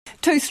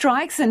Two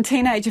strikes and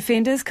teenage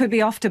offenders could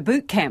be off to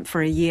boot camp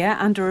for a year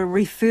under a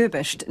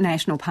refurbished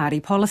National Party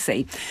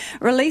policy.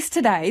 Released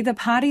today, the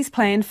party's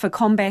plan for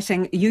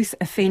combating youth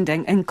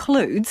offending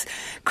includes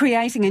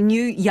creating a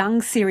new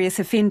young serious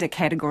offender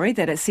category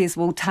that it says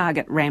will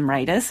target ram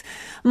raiders,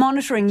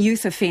 monitoring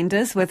youth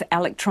offenders with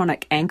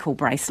electronic ankle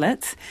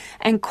bracelets,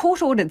 and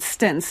court-ordered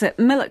stints at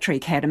military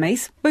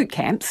academies, boot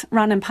camps,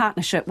 run in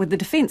partnership with the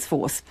Defence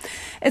Force.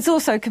 It's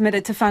also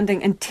committed to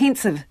funding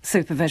intensive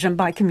supervision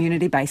by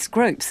community-based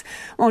groups.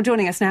 Well,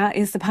 joining us now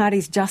is the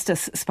party's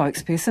justice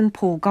spokesperson,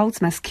 Paul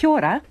Goldsmith. Kia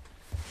ora.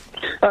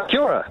 Kia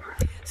ora.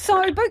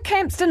 So boot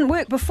camps didn't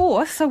work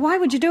before, so why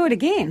would you do it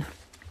again?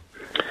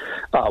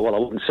 Well, I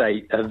wouldn't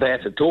say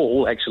that at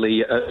all.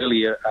 Actually,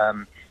 earlier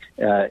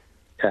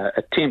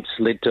attempts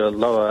led to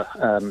lower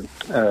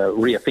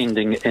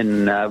reoffending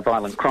in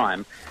violent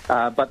crime.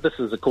 But this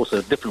is, of course,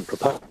 a different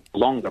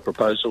longer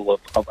proposal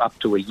of up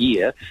to a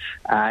year,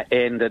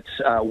 and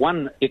it's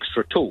one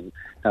extra tool.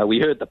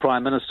 We heard the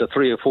Prime Minister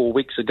 3 or 4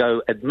 weeks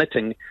ago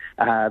admitting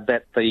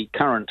that the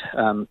current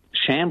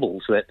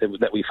shambles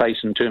that we face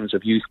in terms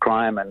of youth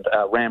crime and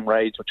ram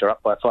raids, which are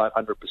up by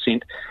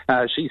 500%,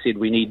 she said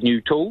we need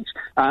new tools,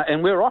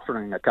 and we're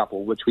offering a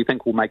couple which we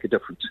think will make a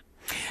difference.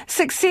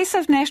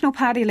 Successive National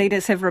Party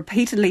leaders have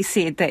repeatedly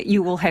said that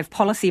you will have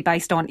policy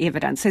based on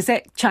evidence. Has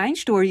that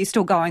changed, or are you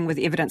still going with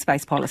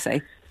evidence-based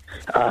policy?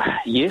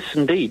 Yes,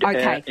 indeed.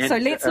 Okay, so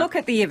let's look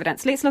at the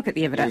evidence.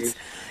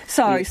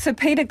 So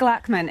Peter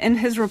Gluckman, in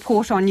his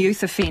report on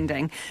youth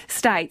offending,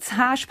 states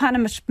harsh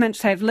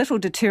punishments have little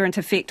deterrent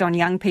effect on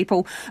young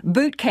people,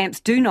 boot camps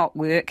do not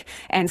work,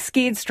 and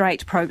Scared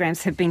Straight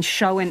programs have been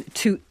shown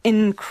to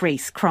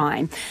increase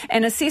crime.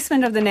 An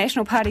assessment of the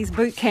National Party's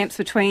boot camps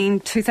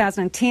between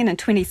 2010 and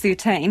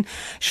 2013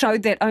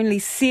 showed that only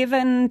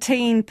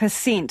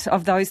 17%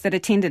 of those that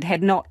attended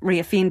had not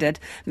reoffended,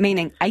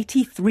 meaning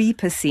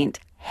 83%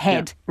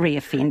 had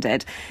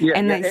reoffended.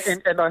 And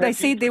they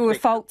said there were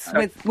faults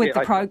with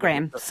the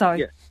program.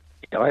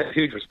 I have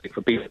huge respect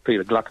for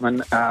Peter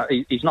Gluckman.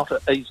 He's not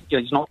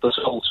the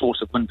sole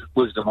source of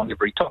wisdom on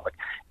every topic.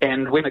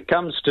 And when it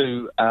comes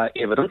to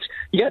evidence,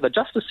 the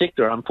justice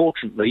sector,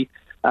 unfortunately,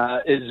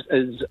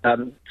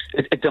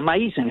 it's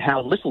amazing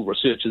how little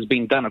research has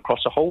been done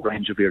across a whole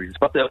range of areas.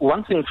 But the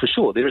one thing for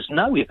sure, there is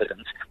no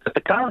evidence that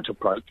the current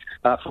approach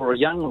for a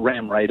young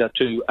ram raider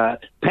to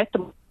pat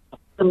them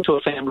to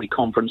a family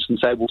conference and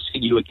say, we'll see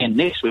you again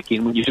next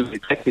weekend when you do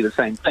exactly the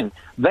same thing.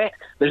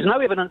 There's no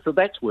evidence that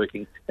that's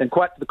working, and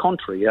quite the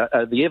contrary.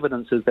 The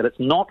evidence is that it's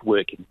not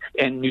working,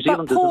 and New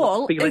Zealanders are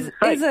not feeling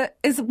safe.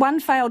 Is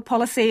one failed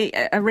policy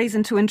a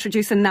reason to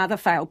introduce another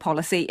failed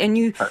policy? And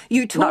you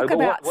talk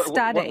about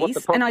studies,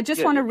 and I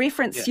just want to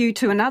reference you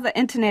to another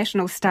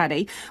international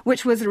study,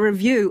 which was a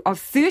review of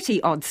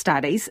 30-odd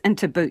studies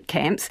into boot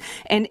camps,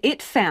 and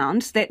it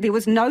found that there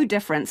was no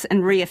difference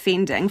in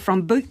reoffending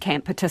from boot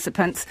camp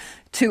participants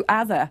to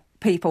other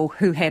people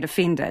who had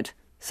offended.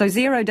 So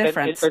zero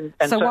difference. And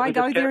so why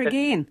go there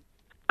again?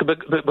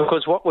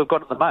 Because what we've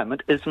got at the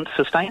moment isn't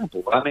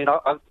sustainable. I mean,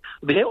 all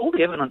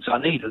the evidence I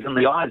need is in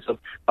the eyes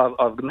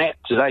of Matt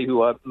today,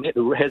 who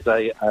has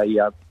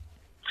a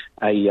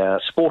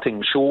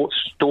sporting shorts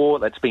store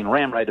that's been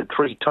ram raided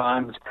 3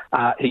 times.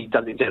 He's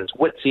at his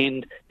wit's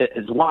end.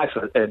 His wife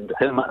and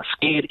him are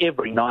scared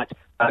every night.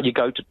 You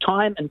go to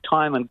time and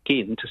time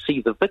again to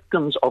see the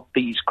victims of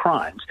these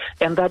crimes,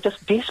 and they're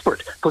just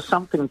desperate for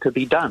something to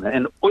be done.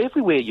 And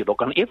everywhere you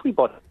look, on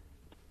everybody,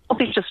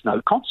 there's just no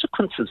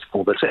consequences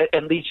for this.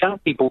 And these young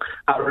people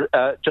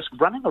are just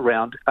running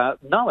around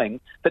knowing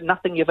that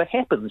nothing ever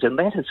happens, and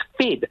that has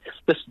fed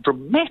this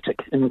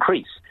dramatic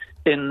increase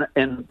in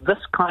this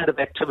kind of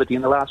activity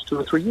in the last 2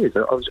 or 3 years.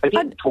 I was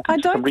again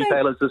talking to some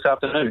retailers this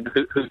afternoon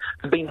who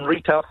have been in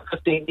retail for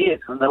 15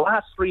 years. And in the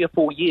last 3 or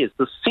 4 years,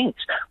 the sense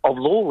of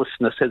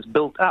lawlessness has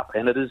built up,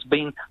 and it has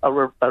been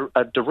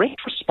a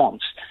direct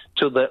response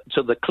to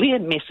the clear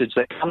message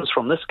that comes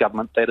from this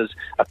government that is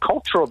a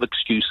culture of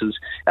excuses.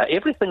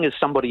 Everything is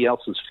somebody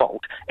else's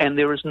fault, and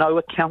there is no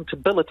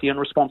accountability and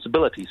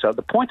responsibility. So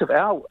the point of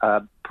our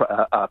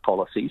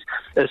policies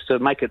is to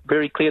make it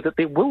very clear that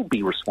there will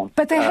be responsibility.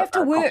 But they have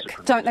to work,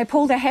 don't they,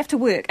 Paul? They have to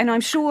work. And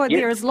I'm sure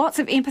there is lots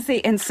of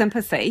empathy and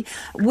sympathy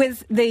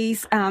with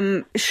these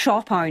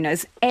shop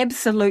owners,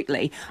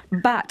 absolutely.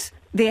 But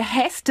there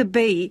has to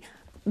be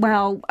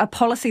a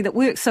policy that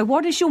works. So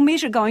what is your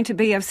measure going to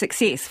be of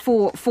success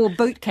for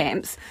boot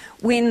camps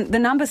when the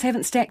numbers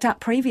haven't stacked up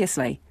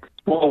previously?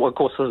 Well, of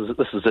course,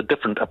 this is a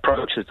different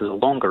approach. This is a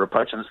longer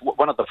approach, and it's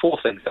one of the 4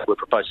 things that we're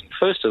proposing.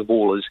 First of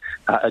all is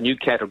a new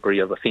category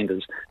of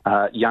offenders,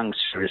 young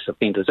serious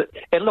offenders.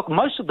 And look,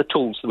 most of the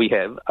tools that we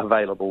have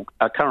available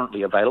are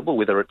currently available,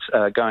 whether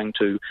it's going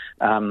to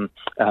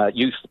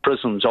youth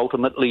prisons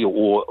ultimately,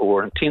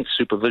 or intense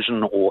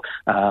supervision, or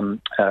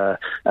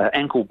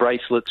ankle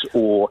bracelets,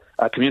 or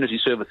community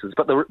services.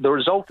 But the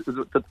result,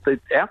 the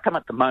outcome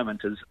at the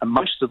moment is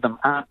most of them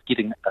aren't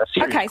getting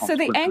serious consequences. Okay,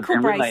 so the ankle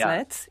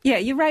bracelets,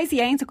 you raise the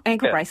the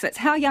ankle bracelets.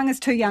 How young is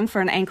too young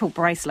for an ankle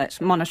bracelet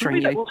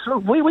monitoring you?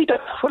 We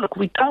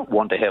don't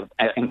want to have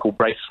ankle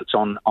bracelets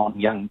on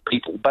young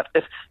people, but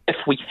if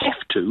we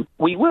have to,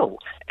 we will.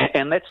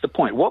 And that's the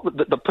point.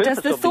 The purpose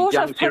does the thought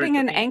of putting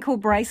an ankle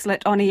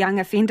bracelet on a young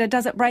offender,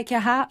 does it break your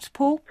heart,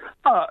 Paul?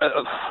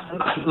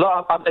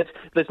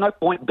 There's no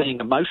point being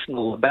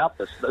emotional about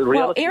this.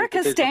 Well,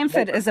 Erica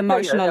Stanford is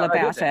emotional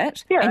about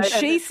it, and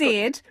she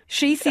said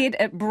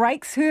it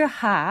breaks her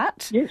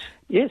heart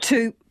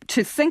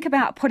to think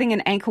about putting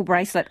an ankle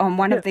bracelet on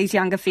one of these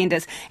young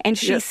offenders. And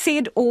she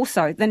said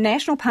also the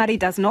National Party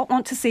does not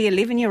want to see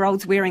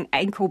 11-year-olds wearing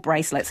ankle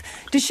bracelets.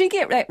 Did she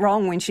get that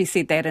wrong when she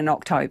said that in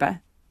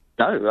October?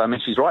 No, I mean,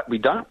 she's right. We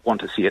don't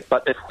want to see it,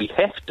 but if we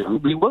have to,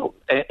 we will.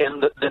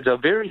 And there's a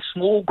very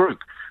small group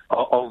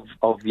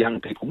of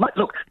young people.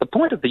 Look, the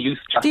point of the youth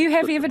justice... Do you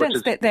have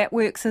evidence that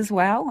works as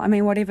well? I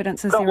mean, what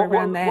evidence is there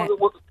around that?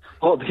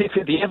 Well,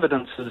 the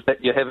evidence is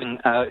that you're having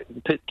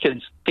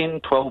kids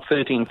 10, 12,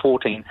 13,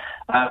 14,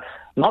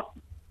 not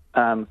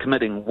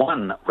committing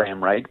one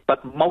ram raid,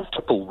 but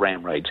multiple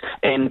ram raids.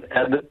 And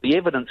the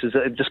evidence is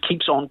that it just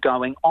keeps on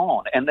going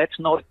on, and that's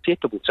not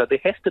acceptable. So there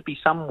has to be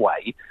some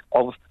way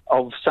of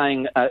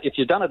saying, if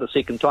you've done it a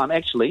second time,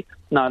 actually,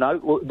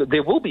 no,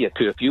 there will be a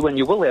curfew, and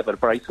you will have a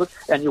bracelet,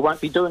 and you won't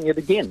be doing it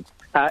again.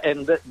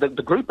 And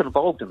the group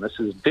involved in this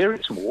is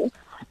very small,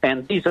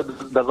 and these are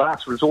the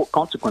last resort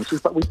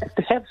consequences, but we have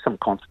to have some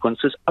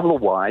consequences.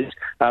 Otherwise,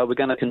 we're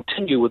going to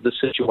continue with the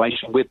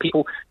situation where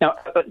people now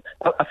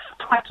are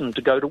frightened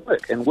to go to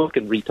work and work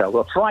in retail,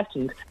 are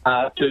frightened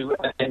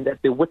and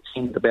at their wits'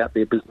 end about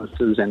their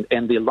businesses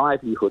and their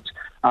livelihoods.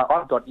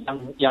 I've got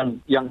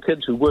young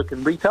kids who work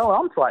in retail.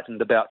 I'm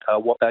frightened about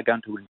what they're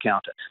going to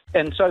encounter.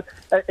 And so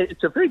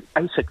it's a very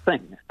basic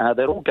thing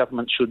that all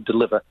governments should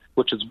deliver,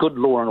 which is good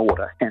law and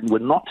order. And we're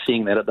not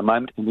seeing that at the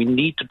moment, and we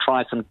need to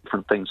try some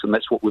different things, and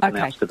that's what we've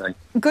announced today.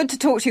 Good to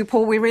talk to you,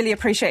 Paul. We really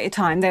appreciate your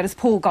time. That is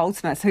Paul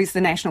Goldsmith, who's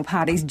the National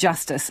Party's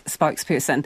Justice spokesperson.